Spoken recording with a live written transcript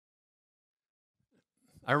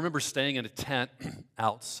I remember staying in a tent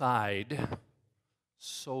outside,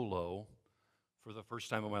 solo, for the first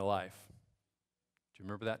time in my life. Do you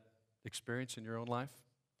remember that experience in your own life?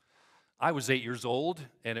 I was 8 years old,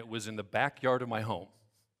 and it was in the backyard of my home.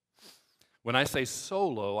 When I say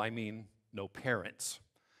solo, I mean no parents.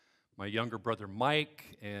 My younger brother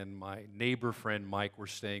Mike and my neighbor friend Mike were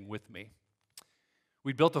staying with me.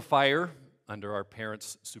 We built a fire under our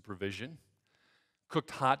parents' supervision,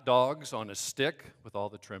 cooked hot dogs on a stick with all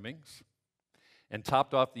the trimmings, and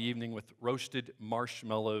topped off the evening with roasted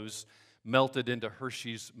marshmallows melted into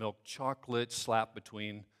Hershey's milk chocolate slapped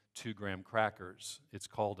between 2-gram crackers. It's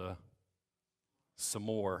called a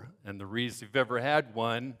s'more. And the reason, if you've ever had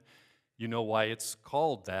one, you know why it's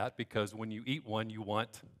called that, because when you eat one, you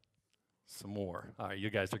want some more. All right, you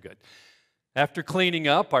guys are good. After cleaning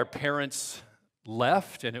up, our parents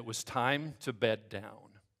left, and it was time to bed down.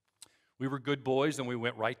 We were good boys, and we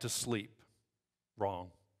went right to sleep.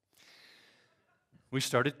 Wrong. We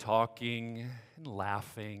started talking and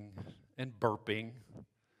laughing and burping,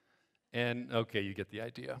 and okay, you get the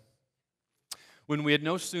idea. When we had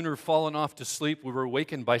no sooner fallen off to sleep, we were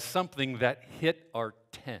awakened by something that hit our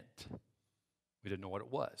tent. We didn't know what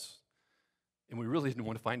it was, and we really didn't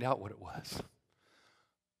want to find out what it was.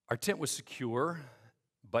 Our tent was secure,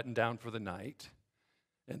 buttoned down for the night,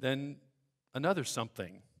 and then another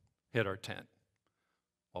something hit our tent.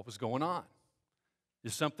 What was going on?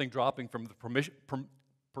 Is something dropping from the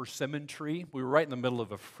persimmon tree? We were right in the middle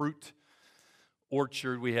of a fruit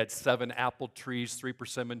orchard. We had 7 apple trees, 3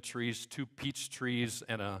 persimmon trees, 2 peach trees,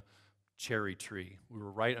 and a cherry tree. We were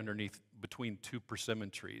right underneath, between 2 persimmon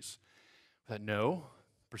trees. But no,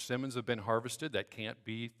 persimmons have been harvested. That can't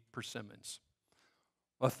be persimmons.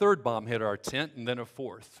 A third bomb hit our tent, and then a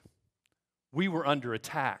fourth. We were under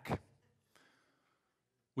attack.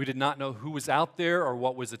 We did not know who was out there or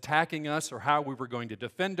what was attacking us or how we were going to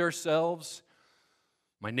defend ourselves.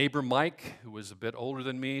 My neighbor Mike, who was a bit older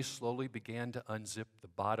than me, slowly began to unzip the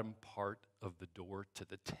bottom part of the door to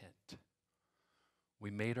the tent. We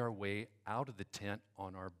made our way out of the tent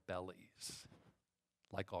on our bellies,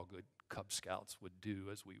 like all good Cub Scouts would do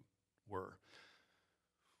as we were.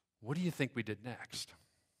 What do you think we did next?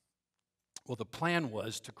 Well, the plan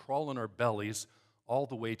was to crawl on our bellies all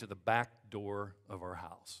the way to the back door of our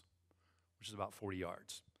house, which is about 40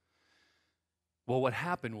 yards. Well, what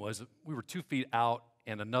happened was we were 2 feet out,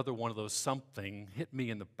 and another one of those something hit me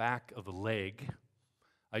in the back of the leg.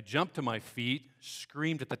 I jumped to my feet,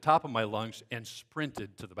 screamed at the top of my lungs, and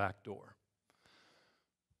sprinted to the back door.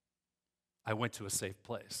 I went to a safe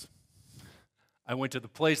place. I went to the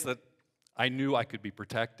place that I knew I could be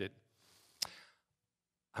protected.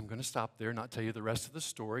 I'm going to stop there, not tell you the rest of the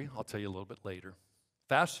story. I'll tell you a little bit later.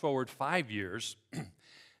 Fast forward 5 years,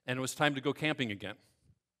 and it was time to go camping again.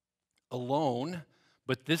 Alone,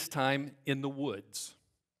 but this time in the woods,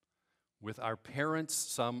 with our parents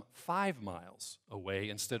some 5 miles away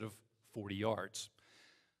instead of 40 yards.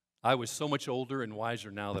 I was so much older and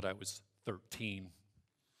wiser now that I was 13.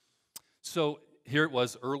 So here it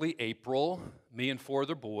was, early April. Me and 4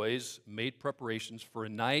 other boys made preparations for a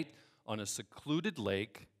night on a secluded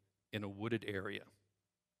lake in a wooded area.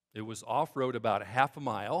 It was off-road about a half a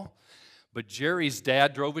mile, but Jerry's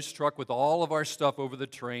dad drove his truck with all of our stuff over the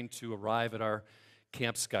terrain to arrive at our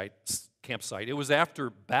campsite. It was after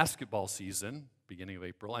basketball season, beginning of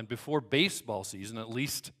April, and before baseball season. At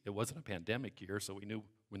least it wasn't a pandemic year, so we knew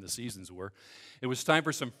when the seasons were. It was time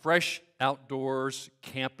for some fresh outdoors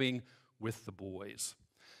camping with the boys.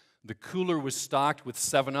 The cooler was stocked with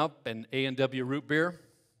 7-Up and A&W root beer.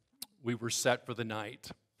 We were set for the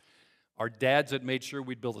night. Our dads had made sure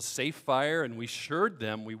we'd build a safe fire, and we assured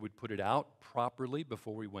them we would put it out properly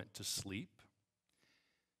before we went to sleep.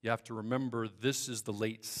 You have to remember, this is the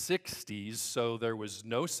late 60s, so there was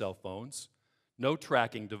no cell phones, no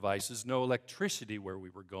tracking devices, no electricity where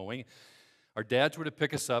we were going. Our dads were to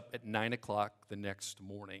pick us up at 9 o'clock the next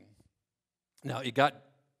morning. Now, it got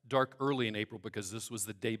dark early in April because this was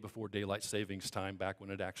the day before daylight savings time, back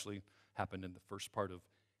when it actually happened in the first part of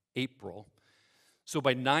April. So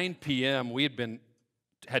by 9 p.m., we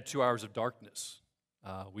had 2 hours of darkness.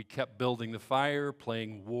 We kept building the fire,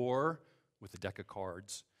 playing war with a deck of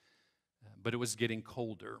cards, but it was getting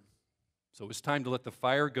colder. So it was time to let the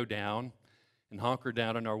fire go down and hunker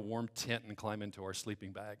down in our warm tent and climb into our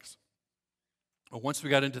sleeping bags. Well, once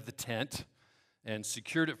we got into the tent and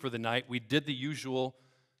secured it for the night, we did the usual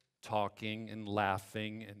talking and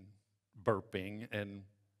laughing and burping and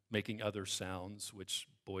making other sounds, which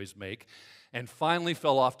boys make, and finally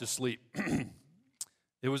fell off to sleep.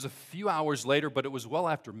 It was a few hours later, but it was well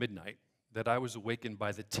after midnight, that I was awakened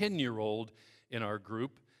by the 10-year-old in our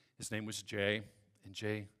group. His name was Jay, And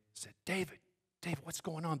Jay said, David, what's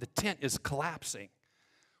going on? The tent is collapsing.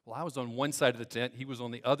 Well, I was on one side of the tent. He was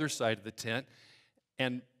on the other side of the tent.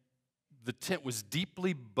 And the tent was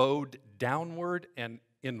deeply bowed downward and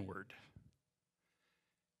inward.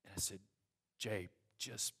 And I said, Jay,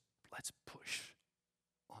 just let's push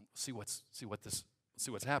on, see what's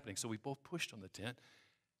happening. So we both pushed on the tent,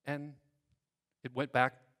 and it went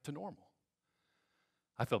back to normal.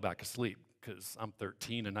 I fell back asleep because I'm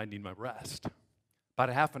 13 and I need my rest. About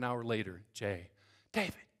a half an hour later, Jay,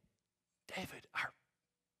 David,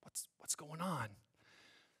 what's going on?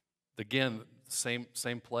 Again, same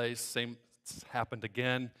place, happened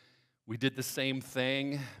again. We did the same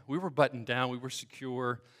thing. We were buttoned down. We were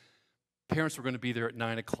secure. Parents were going to be there at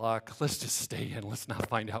 9 o'clock. Let's just stay in. Let's not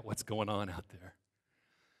find out what's going on out there.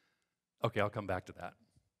 Okay, I'll come back to that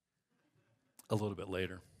a little bit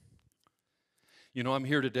later. You know, I'm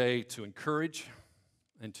here today to encourage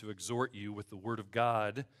and to exhort you with the Word of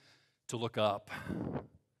God to look up.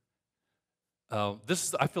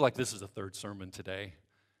 I feel like this is the third sermon today.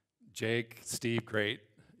 Jake, Steve, great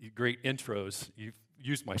intros. You've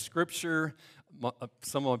used my scripture,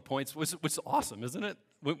 some of my points, which is awesome, isn't it?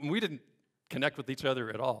 We didn't connect with each other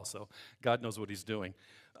at all, so God knows what He's doing.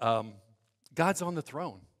 God's on the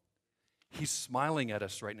throne. He's smiling at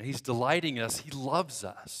us right now. He's delighting us. He loves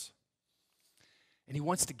us. And He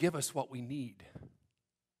wants to give us what we need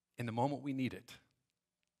in the moment we need it.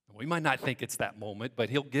 We might not think it's that moment, but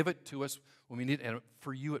He'll give it to us when we need it. And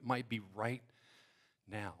for you, it might be right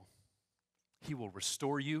now. He will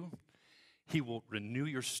restore you. He will renew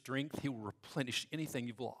your strength. He will replenish anything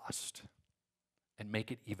you've lost and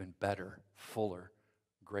make it even better, fuller,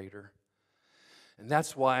 greater. And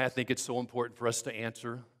that's why I think it's so important for us to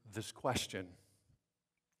answer this question.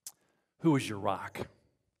 Who is your rock?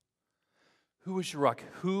 Who is your rock?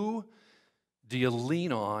 Who do you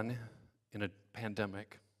lean on in a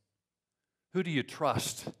pandemic? Who do you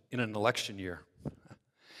trust in an election year?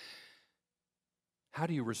 How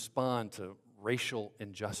do you respond to racial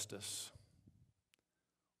injustice?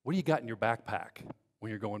 What do you got in your backpack when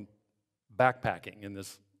you're going backpacking in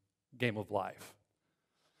this game of life?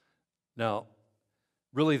 Now,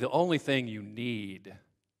 really the only thing you need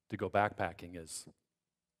to go backpacking is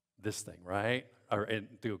this thing, right? And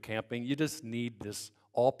to go camping, you just need this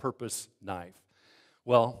all-purpose knife.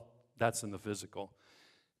 Well, that's in the physical.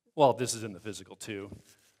 Well, this is in the physical too.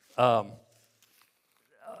 Man,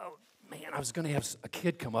 I was going to have a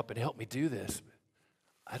kid come up and help me do this. But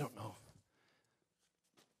I don't know.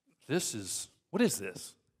 What is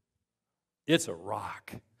this? It's a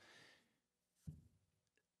rock.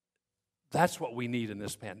 That's what we need in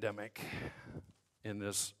this pandemic, in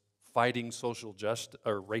this fighting social justice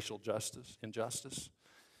or racial injustice.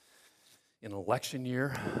 In election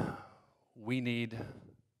year, we need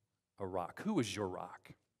a rock. Who is your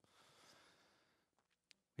rock?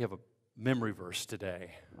 We have a memory verse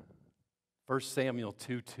today. 1 Samuel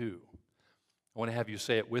 2:2. I want to have you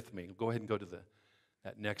say it with me. Go ahead and go to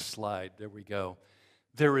that next slide. There we go.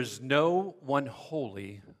 There is no one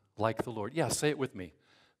holy like the Lord. Yeah, say it with me.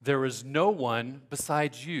 There is no one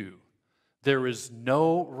besides you. There is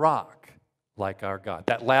no rock like our God.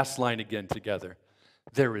 That last line again together.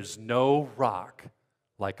 There is no rock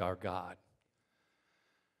like our God.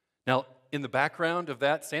 Now, in the background of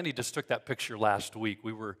that, Sandy just took that picture last week.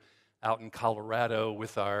 We were out in Colorado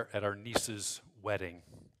at our niece's wedding.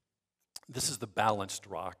 This is the Balanced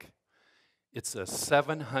Rock. It's a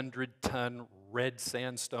 700-ton red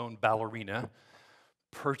sandstone ballerina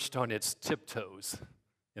perched on its tiptoes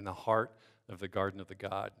in the heart of the Garden of the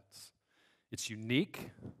Gods. It's unique.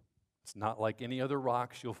 It's not like any other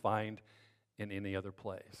rocks you'll find in any other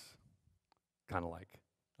place. Kind of like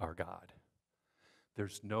our God.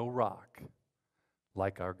 There's no rock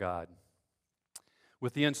like our God.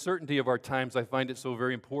 With the uncertainty of our times, I find it so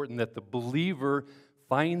very important that the believer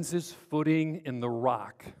finds his footing in the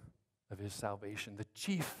rock of his salvation, the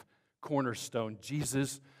chief cornerstone,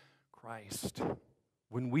 Jesus Christ.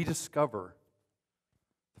 When we discover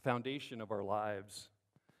the foundation of our lives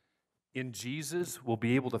in Jesus, we'll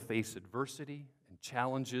be able to face adversity and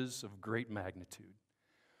challenges of great magnitude.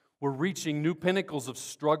 We're reaching new pinnacles of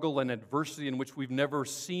struggle and adversity in which we've never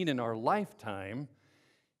seen in our lifetime,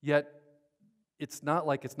 yet it's not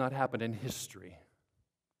like it's not happened in history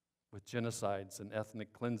with genocides and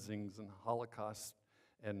ethnic cleansings and holocausts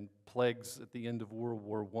and plagues at the end of World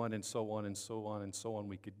War I and so on and so on and so on.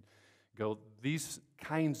 We could go. These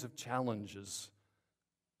kinds of challenges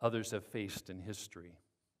others have faced in history.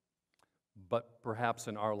 But perhaps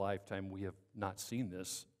in our lifetime we have not seen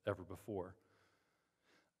this ever before.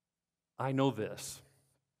 I know this.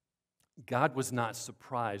 God was not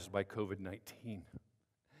surprised by COVID-19.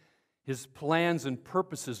 His plans and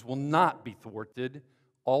purposes will not be thwarted,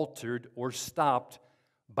 altered, or stopped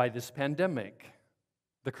by this pandemic.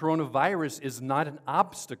 The coronavirus is not an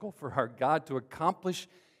obstacle for our God to accomplish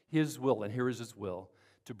His will, and here is His will,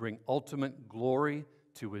 to bring ultimate glory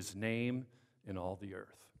to His name in all the earth.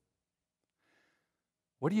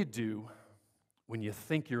 What do you do when you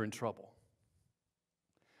think you're in trouble?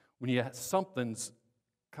 When something's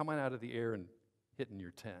coming out of the air and hitting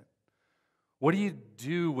your tent? What do you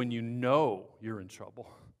do when you know you're in trouble?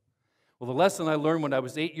 Well, the lesson I learned when I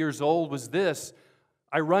was 8 years old was this: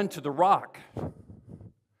 I run to the rock.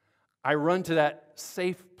 I run to that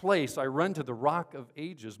safe place. I run to the rock of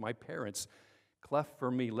ages, my parents. Cleft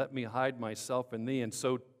for me, let me hide myself in thee. And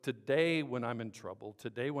so today when I'm in trouble,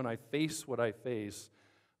 today when I face what I face,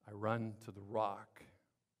 I run to the rock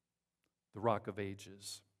of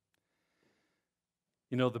ages.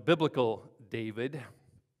 You know, the biblical David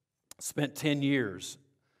spent 10 years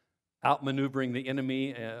outmaneuvering the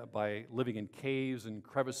enemy by living in caves and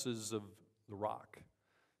crevices of the rock.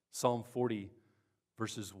 Psalm 40,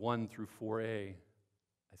 verses 1 through 4a,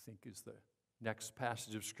 I think is the next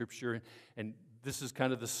passage of Scripture. And this is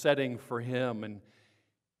kind of the setting for him. And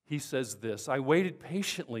he says this: I waited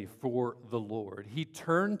patiently for the Lord. He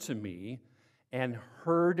turned to me and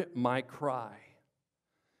heard my cry.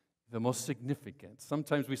 The most significant.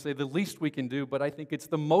 Sometimes we say the least we can do, but I think it's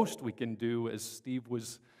the most we can do, as Steve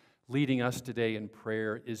was leading us today in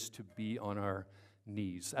prayer, is to be on our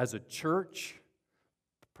knees. As a church,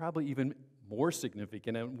 probably even more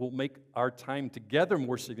significant, and will make our time together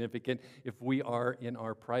more significant if we are in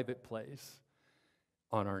our private place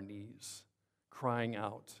on our knees, crying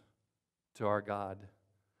out to our God,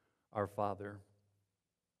 our Father.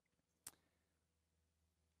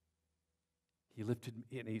 He lifted me,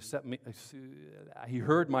 and he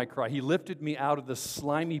heard my cry. He lifted me out of the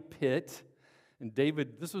slimy pit. And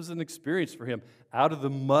David, this was an experience for him, out of the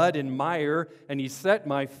mud and mire, and he set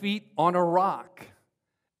my feet on a rock.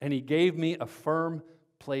 And he gave me a firm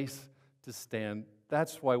place to stand.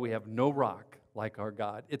 That's why we have no rock like our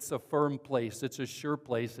God. It's a firm place. It's a sure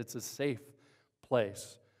place. It's a safe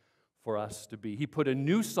place for us to be. He put a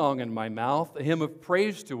new song in my mouth, a hymn of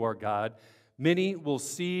praise to our God. Many will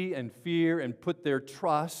see and fear and put their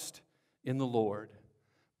trust in the Lord.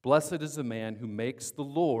 Blessed is the man who makes the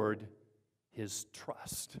Lord his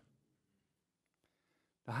trust.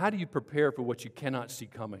 Now, how do you prepare for what you cannot see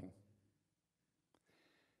coming?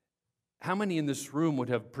 How many in this room would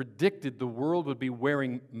have predicted the world would be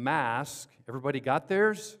wearing masks? Everybody got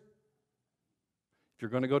theirs? If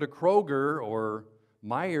you're going to go to Kroger or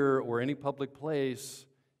Meijer or any public place,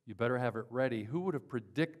 you better have it ready. Who would have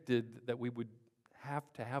predicted that we would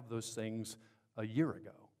have to have those things a year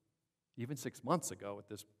ago, even 6 months ago at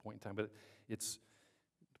this point in time? But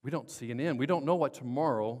we don't see an end. We don't know what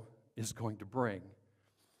tomorrow is going to bring.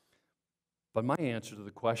 But my answer to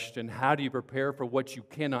the question, how do you prepare for what you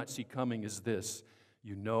cannot see coming, is this: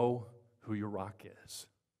 you know who your rock is.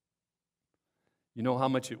 You know how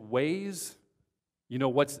much it weighs. You know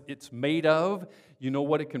what it's made of. You know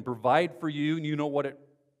what it can provide for you. You know what it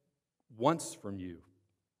wants from you.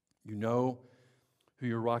 You know who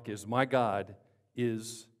your rock is. My God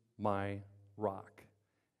is my rock.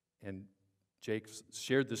 And Jake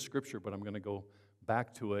shared this scripture, but I'm going to go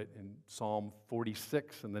back to it in Psalm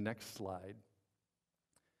 46 in the next slide.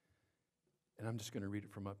 And I'm just going to read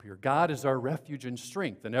it from up here. God is our refuge and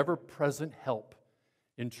strength, an ever-present help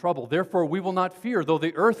in trouble. Therefore we will not fear, though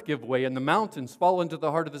the earth give way and the mountains fall into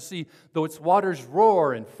the heart of the sea, though its waters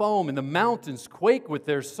roar and foam and the mountains quake with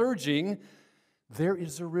their surging. There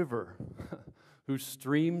is a river whose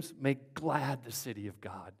streams make glad the city of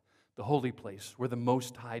God, the holy place where the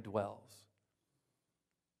Most High dwells.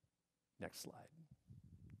 Next slide.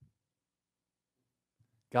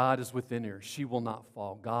 God is within her. She will not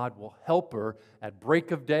fall. God will help her at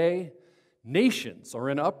break of day. Nations are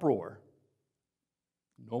in uproar.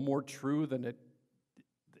 No more true than it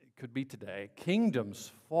could be today.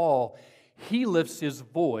 Kingdoms fall. He lifts his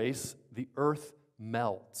voice. The earth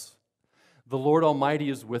melts. The Lord Almighty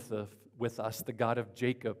is with us. The God of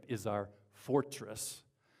Jacob is our fortress.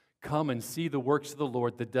 Come and see the works of the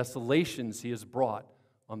Lord, the desolations he has brought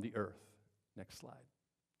on the earth. Next slide.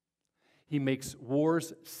 He makes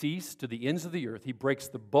wars cease to the ends of the earth. He breaks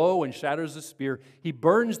the bow and shatters the spear. He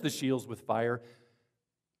burns the shields with fire.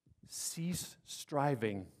 Cease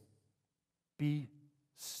striving. Be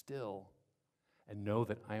still and know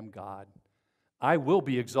that I am God. I will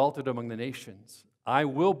be exalted among the nations. I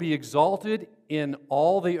will be exalted in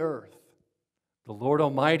all the earth. The Lord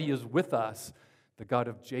Almighty is with us. The God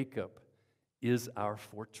of Jacob is our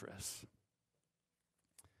fortress.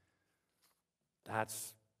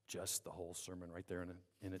 That's just the whole sermon right there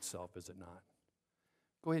in itself, is it not?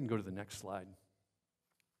 Go ahead and go to the next slide.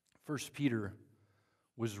 1 Peter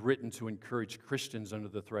was written to encourage Christians under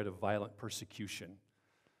the threat of violent persecution.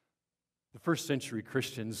 The first century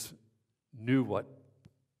Christians knew what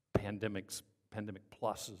pandemic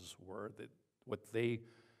pluses were, what they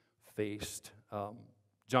faced.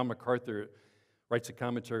 John MacArthur writes a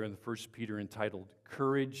commentary on the 1 Peter entitled,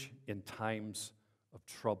 Courage in Times of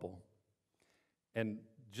Trouble. And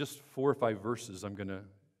just 4 or 5 verses I'm going to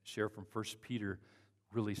share from 1 Peter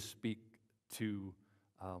really speak to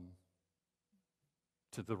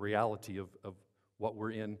the reality of what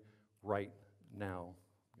we're in right now.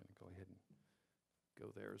 I'm going to go ahead and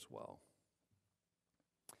go there as well.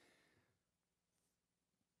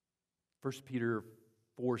 1 Peter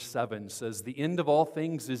 4:7 says, The end of all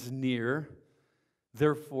things is near,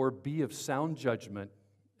 therefore be of sound judgment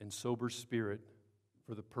and sober spirit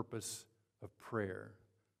for the purpose of prayer.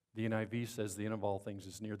 The NIV says the end of all things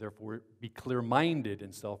is near, therefore be clear-minded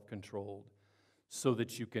and self-controlled so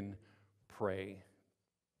that you can pray.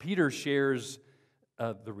 Peter shares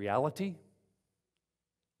the reality,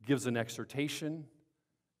 gives an exhortation,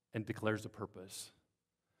 and declares a purpose.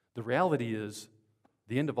 The reality is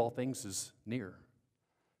the end of all things is near.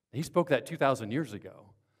 He spoke that 2,000 years ago.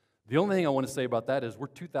 The only thing I want to say about that is we're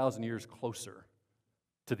 2,000 years closer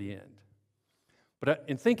to the end. But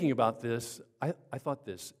in thinking about this, I thought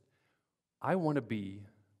this. I want to be,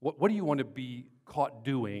 what do you want to be caught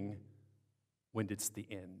doing when it's the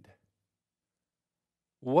end?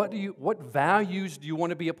 What values do you want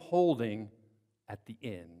to be upholding at the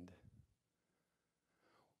end?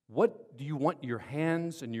 What do you want your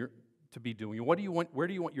hands and to be doing? Where do you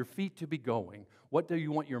want your feet to be going? What do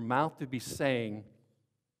you want your mouth to be saying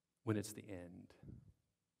when it's the end?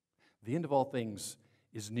 The end of all things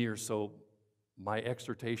is near, so my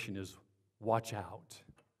exhortation is watch out.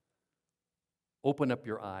 Open up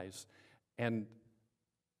your eyes. And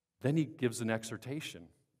then he gives an exhortation.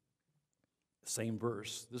 Same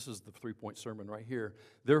verse. This is the 3-point sermon right here.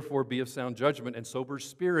 Therefore, be of sound judgment and sober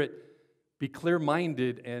spirit. Be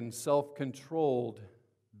clear-minded and self-controlled.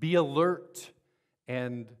 Be alert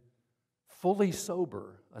and fully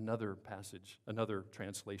sober. Another passage, another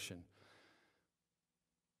translation.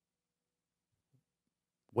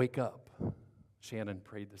 Wake up. Shannon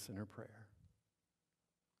prayed this in her prayer.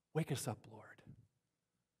 Wake us up, Lord.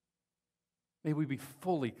 May we be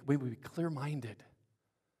clear-minded.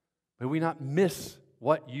 May we not miss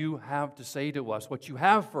what you have to say to us, what you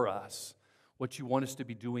have for us, what you want us to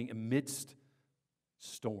be doing amidst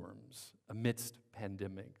storms, amidst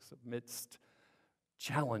pandemics, amidst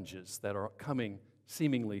challenges that are coming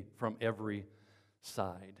seemingly from every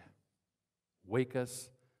side. Wake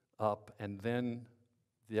us up. And then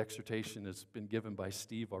the exhortation has been given by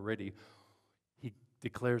Steve already. He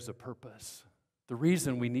declares a purpose. The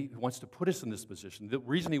reason he wants to put us in this position, the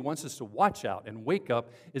reason he wants us to watch out and wake up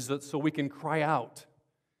is that so we can cry out.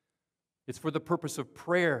 It's for the purpose of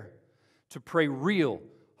prayer, to pray real,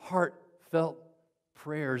 heartfelt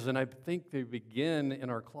prayers. And I think they begin in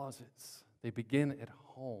our closets. They begin at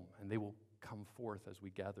home, and they will come forth as we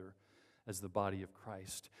gather as the body of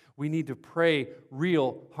Christ. We need to pray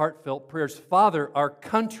real, heartfelt prayers. Father, our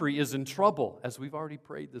country is in trouble, as we've already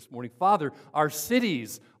prayed this morning. Father, our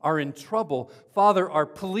cities are in trouble. Father, our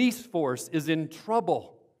police force is in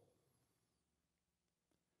trouble.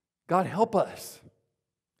 God, help us.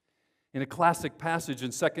 In a classic passage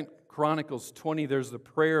in 2 Chronicles 20, there's the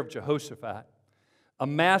prayer of Jehoshaphat. A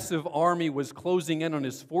massive army was closing in on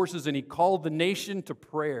his forces, and he called the nation to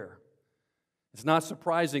prayer. It's not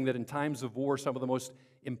surprising that in times of war, some of the most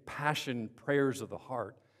impassioned prayers of the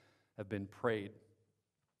heart have been prayed.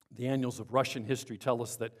 The annals of Russian history tell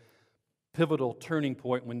us that pivotal turning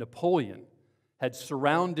point when Napoleon had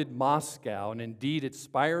surrounded Moscow, and indeed its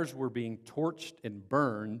spires were being torched and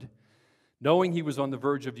burned. Knowing he was on the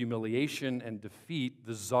verge of humiliation and defeat,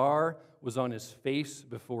 the Tsar was on his face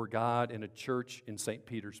before God in a church in St.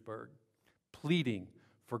 Petersburg, pleading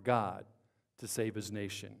for God to save his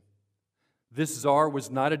nation. This Tsar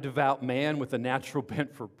was not a devout man with a natural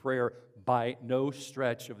bent for prayer by no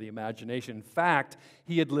stretch of the imagination. In fact,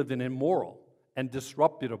 he had lived an immoral and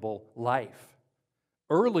disreputable life.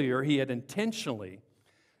 Earlier, he had intentionally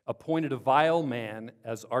appointed a vile man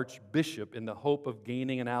as archbishop in the hope of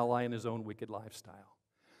gaining an ally in his own wicked lifestyle.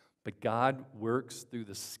 But God works through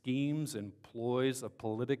the schemes and ploys of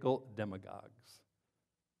political demagogues.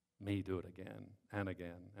 May he do it again and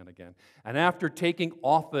again and again. And after taking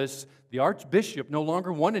office, the archbishop no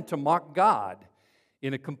longer wanted to mock God.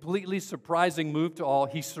 In a completely surprising move to all,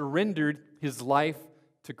 he surrendered his life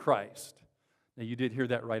to Christ. Now, you did hear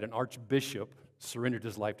that right. An archbishop surrendered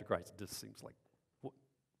his life to Christ. It just seems like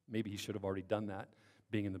maybe he should have already done that,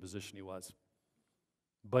 being in the position he was.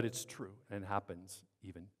 But it's true, and it happens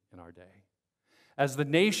even in our day. As the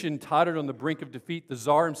nation tottered on the brink of defeat, the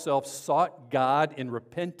Tsar himself sought God in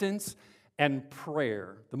repentance and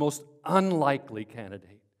prayer, the most unlikely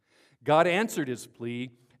candidate. God answered his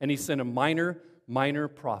plea, and he sent a minor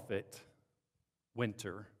prophet,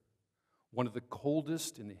 Winter, one of the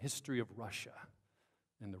coldest in the history of Russia,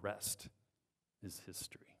 and the rest is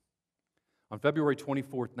history. On February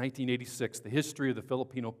 24th, 1986, the history of the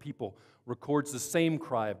Filipino people records the same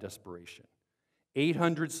cry of desperation.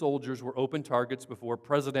 800 soldiers were open targets before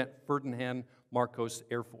President Ferdinand Marcos'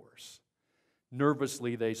 Air Force.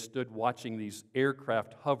 Nervously, they stood watching these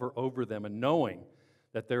aircraft hover over them and knowing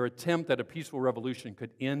that their attempt at a peaceful revolution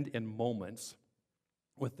could end in moments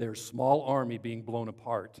with their small army being blown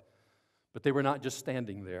apart. But they were not just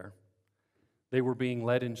standing there. They were being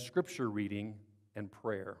led in scripture reading and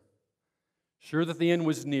prayer. Sure that the end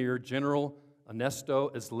was near, General Ernesto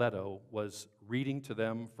Izquierdo was reading to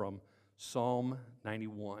them from Psalm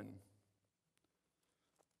 91.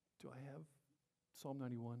 Do I have Psalm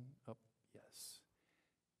 91 up? Yes.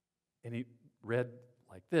 And he read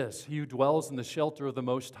like this: He who dwells in the shelter of the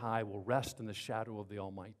Most High will rest in the shadow of the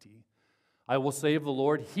Almighty. I will say of the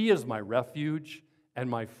Lord, He is my refuge and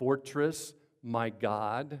my fortress, my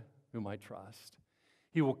God, whom I trust.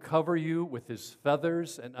 He will cover you with His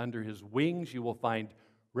feathers, and under His wings you will find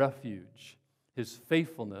refuge. His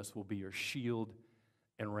faithfulness will be your shield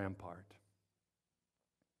and rampart.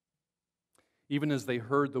 Even as they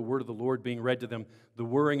heard the word of the Lord being read to them, the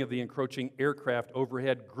whirring of the encroaching aircraft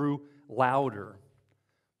overhead grew louder.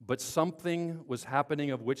 But something was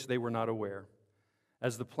happening of which they were not aware.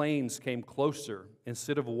 As the planes came closer,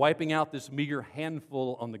 instead of wiping out this meager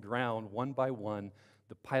handful on the ground, one by one,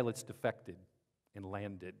 the pilots defected and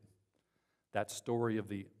landed. That story of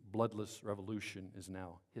the bloodless revolution is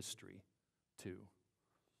now history, too.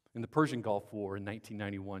 In the Persian Gulf War in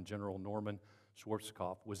 1991, General Norman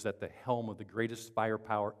Schwarzkopf was at the helm of the greatest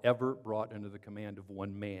firepower ever brought under the command of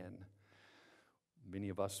one man. Many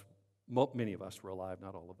of us were alive,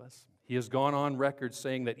 not all of us. He has gone on record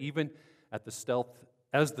saying that even as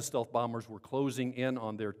the stealth bombers were closing in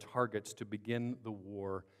on their targets to begin the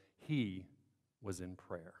war, he was in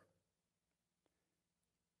prayer.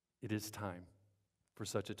 It is time for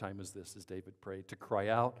such a time as this, as David prayed, to cry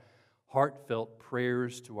out heartfelt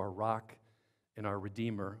prayers to our rock and our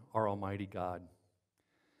Redeemer, our Almighty God.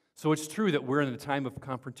 So it's true that we're in a time of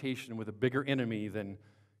confrontation with a bigger enemy than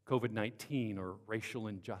COVID-19 or racial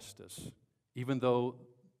injustice, even though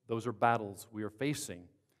those are battles we are facing.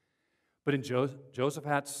 But in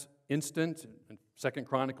Jehoshaphat's instant, in 2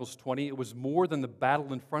 Chronicles 20, it was more than the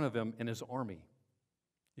battle in front of him and his army.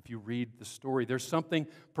 If you read the story, there's something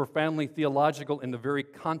profoundly theological in the very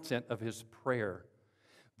content of his prayer.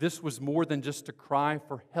 This was more than just a cry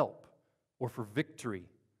for help or for victory.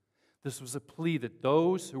 This was a plea that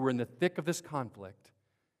those who were in the thick of this conflict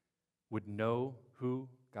would know who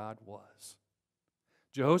God was.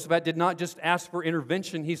 Jehoshaphat did not just ask for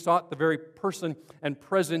intervention, he sought the very person and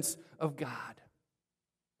presence of God.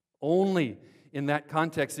 Only in that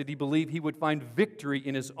context did he believe he would find victory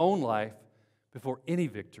in his own life before any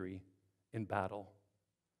victory in battle.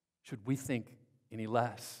 Should we think any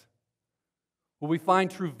less? Will we find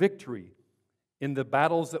true victory in the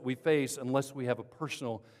battles that we face unless we have a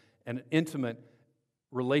personal and intimate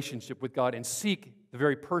relationship with God and seek the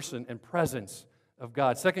very person and presence of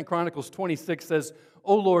God? 2 Chronicles 26 says,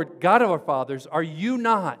 O Lord, God of our fathers, are you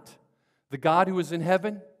not the God who is in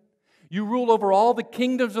heaven? You rule over all the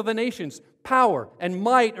kingdoms of the nations. Power and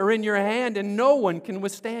might are in your hand, and no one can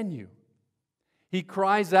withstand you. He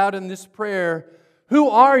cries out in this prayer, who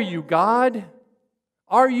are you, God?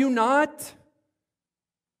 Are you not?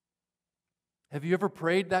 Have you ever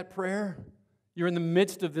prayed that prayer? You're in the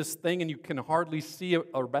midst of this thing and you can hardly see it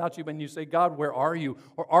about you, and you say, God, where are you?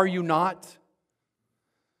 Or are you not?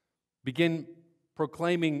 Begin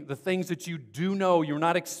proclaiming the things that you do know. You're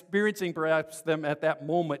not experiencing perhaps them at that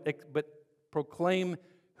moment, but proclaim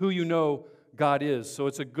who you know God is. So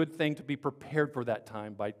it's a good thing to be prepared for that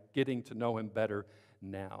time by getting to know Him better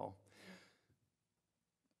now.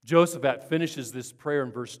 Jehoshaphat finishes this prayer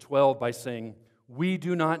in verse 12 by saying, we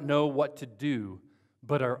do not know what to do,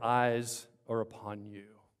 but our eyes are upon you.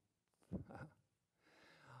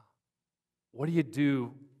 What do you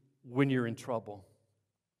do when you're in trouble?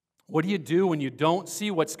 What do you do when you don't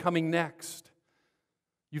see what's coming next?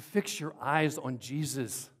 You fix your eyes on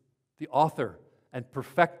Jesus, the author and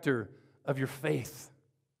perfecter of your faith.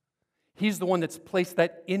 He's the one that's placed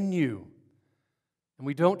that in you. And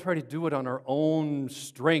we don't try to do it on our own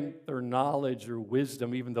strength or knowledge or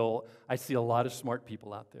wisdom, even though I see a lot of smart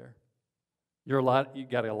people out there. You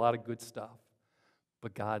got a lot of good stuff.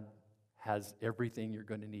 But God has everything you're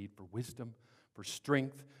going to need for wisdom, for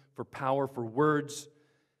strength, for power, for words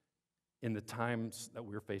in the times that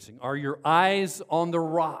we're facing. Are your eyes on the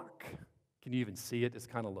rock? Can you even see it? It's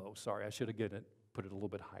kind of low. Sorry, I should have put it a little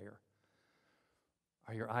bit higher.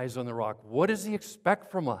 Are your eyes on the rock? What does He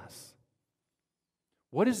expect from us?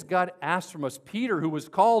 What does God ask from us? Peter, who was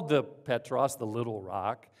called the Petros, the little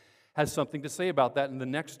rock, has something to say about that in the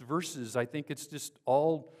next verses. I think it's just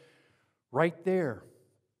all right there.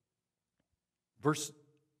 Verse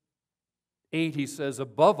 8, he says,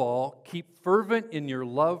 above all, keep fervent in your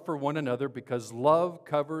love for one another, because love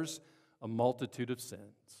covers a multitude of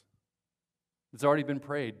sins. It's already been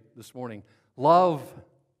prayed this morning. Love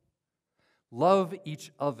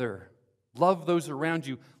each other. Love those around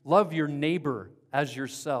you. Love your neighbor as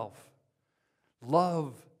yourself.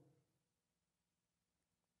 Love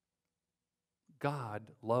God,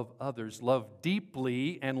 love others, love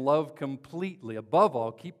deeply, and love completely. Above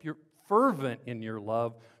all, keep your fervent in your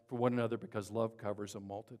love for one another, because love covers a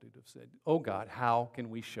multitude of sins. Oh God, how can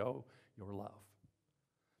we show your love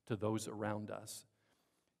to those around us?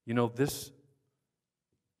 You know, this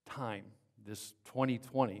time, this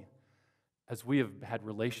 2020, as we have had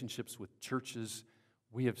relationships with churches,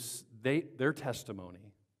 their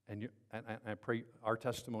testimony, and I pray our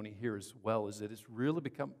testimony here as well, is that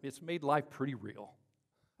it's made life pretty real.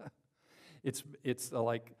 It's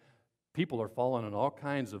like people are falling on all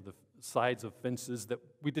kinds of the sides of fences that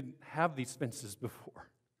we didn't have these fences before.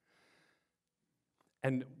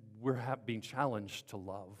 And we're being challenged to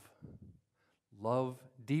love. Love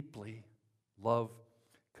deeply, love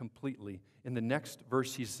completely. In the next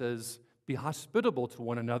verse he says, be hospitable to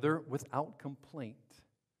one another without complaint.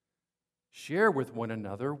 Share with one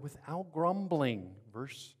another without grumbling.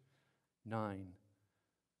 Verse 9.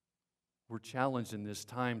 We're challenged in this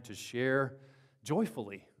time to share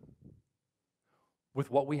joyfully with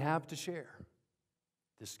what we have to share.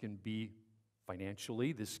 This can be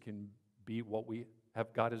financially. This can be what we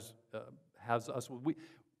have. God has us.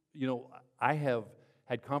 I have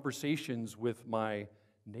had conversations with my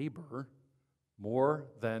neighbor more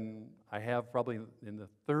than I have probably in the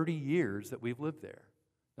 30 years that we've lived there.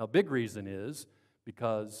 Now, big reason is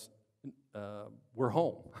because we're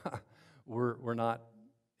home. we're not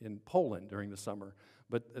in Poland during the summer,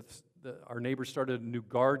 but our neighbor started a new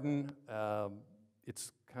garden.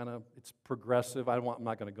 It's progressive. I'm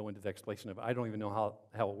not going to go into the explanation of it. I don't even know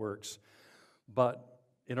how it works. But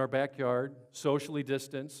in our backyard, socially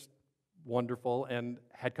distanced, wonderful, and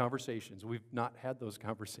had conversations. We've not had those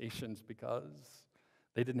conversations because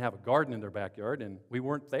they didn't have a garden in their backyard, and we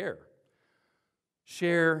weren't there.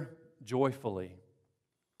 Share joyfully.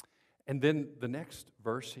 And then the next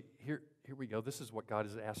verse, here we go. This is what God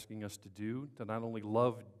is asking us to do, to not only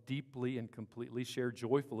love deeply and completely, share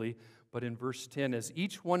joyfully, but in verse 10, as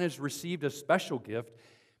each one has received a special gift,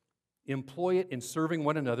 employ it in serving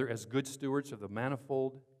one another as good stewards of the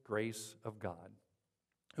manifold grace of God.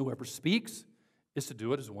 Whoever speaks is to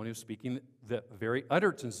do it as one who is speaking the very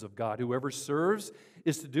utterances of God. Whoever serves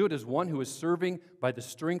is to do it as one who is serving by the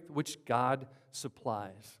strength which God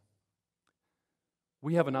supplies.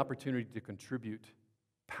 We have an opportunity to contribute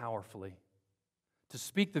powerfully, to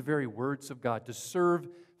speak the very words of God, to serve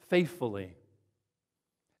faithfully.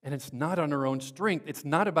 And it's not on our own strength. It's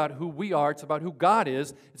not about who we are. It's about who God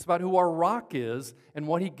is. It's about who our rock is and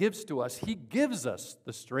what He gives to us. He gives us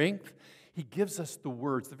the strength. He gives us the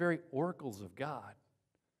words, the very oracles of God.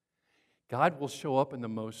 God will show up in the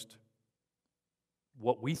most,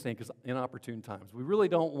 what we think is inopportune times. We really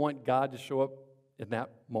don't want God to show up in that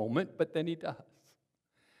moment, but then He does.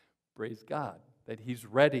 Praise God that He's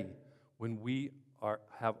ready when we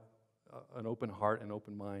have an open heart and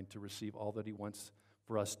open mind to receive all that He wants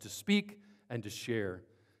for us to speak and to share,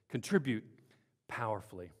 contribute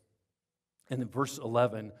powerfully. And in verse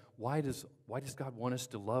 11, why does God want us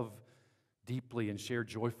to love deeply and share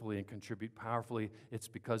joyfully and contribute powerfully? It's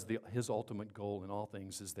because His ultimate goal in all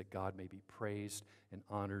things is that God may be praised and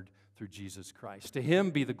honored through Jesus Christ. To Him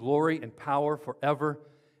be the glory and power forever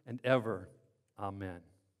and ever. Amen.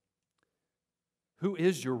 Who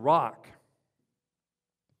is your rock?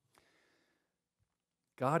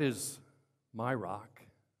 God is my rock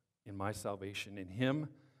in my salvation. In Him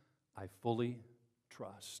I fully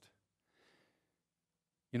trust.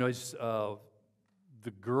 You know,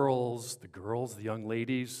 the young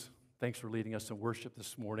ladies, thanks for leading us in worship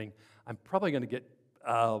this morning. I'm probably going to get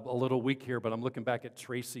a little weak here, but I'm looking back at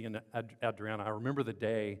Tracy and Adriana. I remember the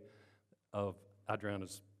day of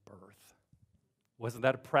Adriana's birth. Wasn't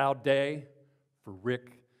that a proud day for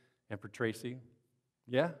Rick and for Tracy?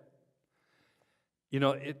 Yeah? You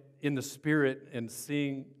know, in the spirit and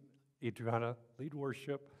seeing Adriana lead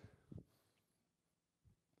worship,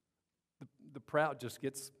 the proud just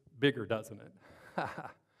gets bigger, doesn't it?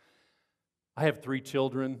 I have 3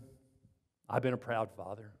 children. I've been a proud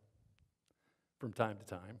father from time to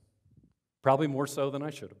time, probably more so than I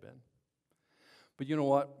should have been. But you know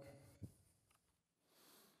what?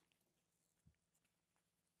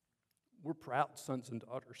 We're proud sons and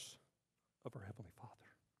daughters of our Heavenly Father.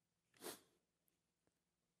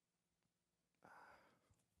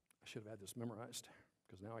 I should have had this memorized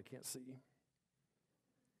because now I can't see.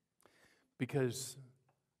 Because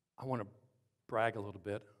I want to brag a little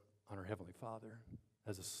bit on our Heavenly Father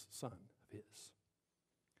as a son of His.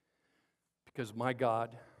 Because my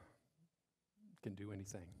God can do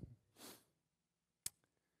anything.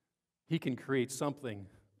 He can create something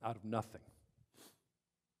out of nothing.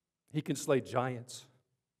 He can slay giants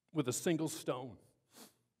with a single stone.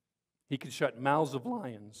 He can shut mouths of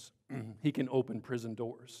lions. He can open prison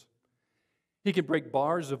doors. He can break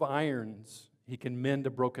bars of irons. He can mend a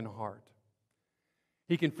broken heart.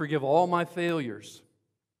 He can forgive all my failures.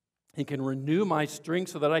 He can renew my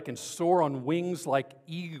strength so that I can soar on wings like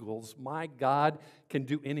eagles. My God can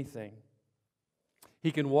do anything.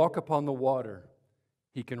 He can walk upon the water.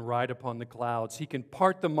 He can ride upon the clouds. He can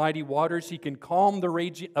part the mighty waters. He can calm a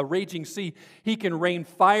raging sea. He can rain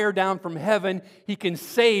fire down from heaven. He can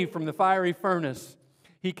save from the fiery furnace.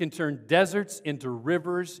 He can turn deserts into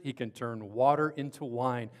rivers. He can turn water into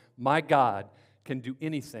wine. My God can do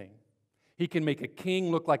anything. He can make a king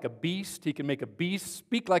look like a beast. He can make a beast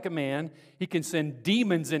speak like a man. He can send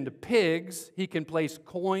demons into pigs. He can place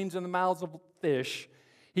coins in the mouths of fish.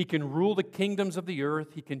 He can rule the kingdoms of the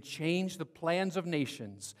earth. He can change the plans of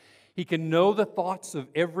nations. He can know the thoughts of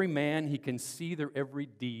every man. He can see their every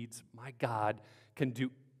deeds. My God can do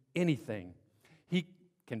anything. He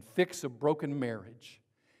can fix a broken marriage.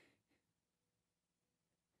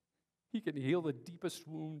 He can heal the deepest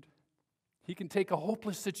wound. He can take a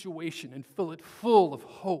hopeless situation and fill it full of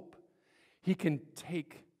hope. He can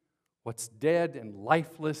take what's dead and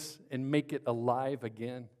lifeless and make it alive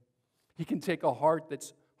again. He can take a heart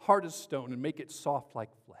that's hard as stone and make it soft like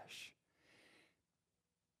flesh.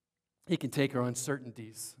 He can take our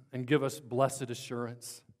uncertainties and give us blessed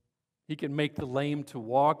assurance. He can make the lame to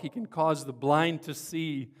walk. He can cause the blind to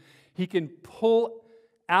see. He can pull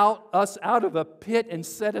us out of a pit and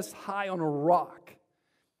set us high on a rock.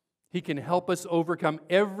 He can help us overcome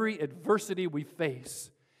every adversity we face.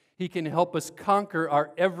 He can help us conquer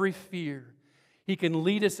our every fear. He can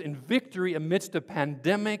lead us in victory amidst a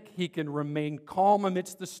pandemic. He can remain calm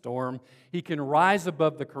amidst the storm. He can rise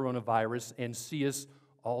above the coronavirus and see us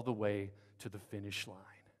all the way to the finish line.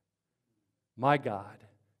 My God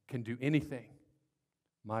can do anything.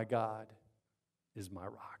 My God is my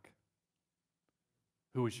rock.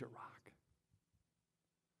 Who is your rock?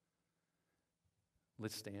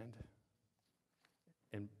 Let's stand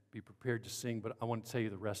and be prepared to sing, but I want to tell you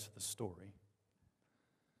the rest of the story.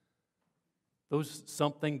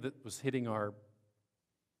 Something that was hitting our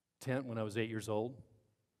tent when I was 8 years old,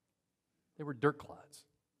 they were dirt clods.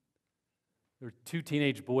 There were 2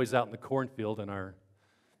 teenage boys out in the cornfield in our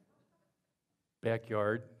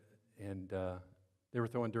backyard, and they were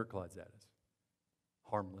throwing dirt clods at us.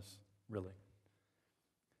 Harmless, really.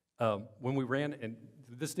 When we ran, and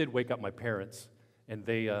this did wake up my parents, and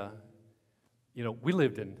they, we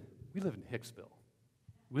lived in Hicksville.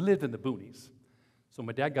 We lived in the boonies. So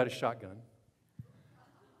my dad got a shotgun,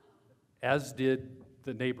 as did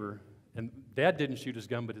the neighbor. And Dad didn't shoot his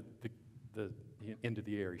gun, but the into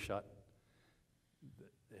the air, he shot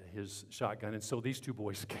his shotgun. And so these 2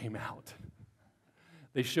 boys came out.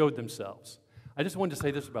 They showed themselves. I just wanted to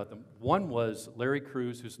say this about them. One was Larry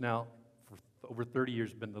Cruz, who's now, for over 30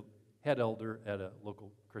 years, been the head elder at a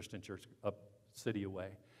local Christian church up city away.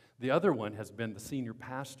 The other one has been the senior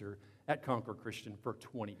pastor at Concord Christian for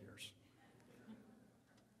 20 years.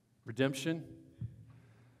 Redemption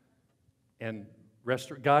and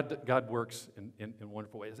God works in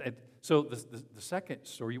wonderful ways. And so the second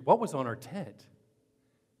story, what was on our tent?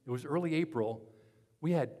 It was early April.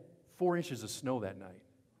 We had 4 inches of snow that night.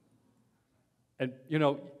 And,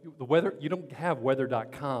 the weather, you don't have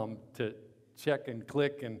weather.com to check and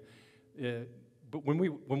click. But when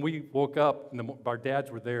we woke up, our dads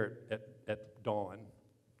were there at dawn,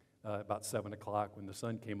 about 7 o'clock when the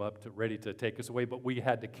sun came up ready to take us away. But we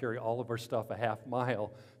had to carry all of our stuff a half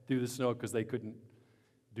mile through the snow because they couldn't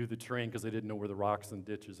do the train because they didn't know where the rocks and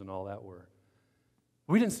ditches and all that were.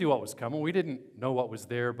 We didn't see what was coming. We didn't know what was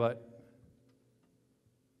there, but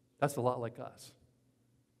That's a lot like us.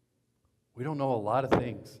 We don't know a lot of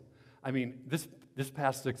things. I mean, this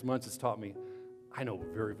past 6 months has taught me I know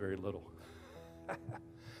very, very little.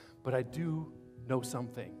 But I do know some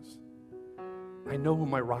things. I know who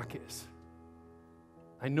my rock is.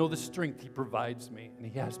 I know the strength He provides me, and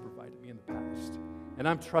He has provided me in the past. And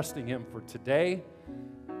I'm trusting Him for today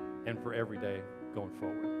and for every day going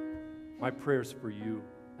forward. My prayers for you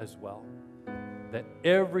as well, that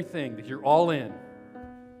everything, that you're all in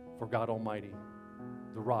for God Almighty,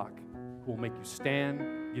 the rock, who will make you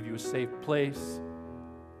stand, give you a safe place,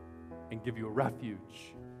 and give you a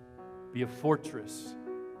refuge, be a fortress,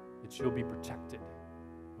 that you'll be protected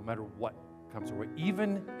no matter what comes our way,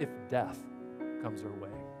 even if death comes our way.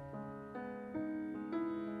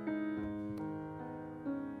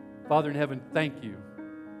 Father in heaven, thank you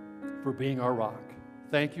for being our rock.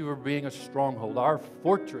 Thank you for being a stronghold, our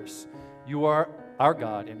fortress. You are our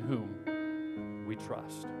God in whom we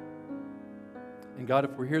trust. And God,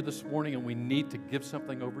 if we're here this morning and we need to give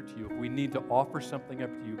something over to you, if we need to offer something up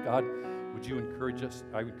to you, God, would you encourage us?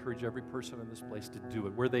 I encourage every person in this place to do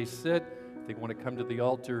it. Where they sit, if they want to come to the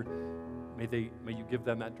altar, may you give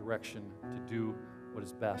them that direction to do what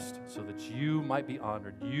is best so that you might be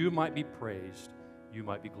honored, you might be praised, you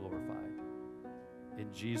might be glorified.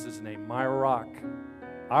 In Jesus' name, my rock,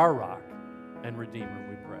 our rock, and Redeemer,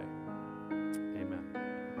 we pray.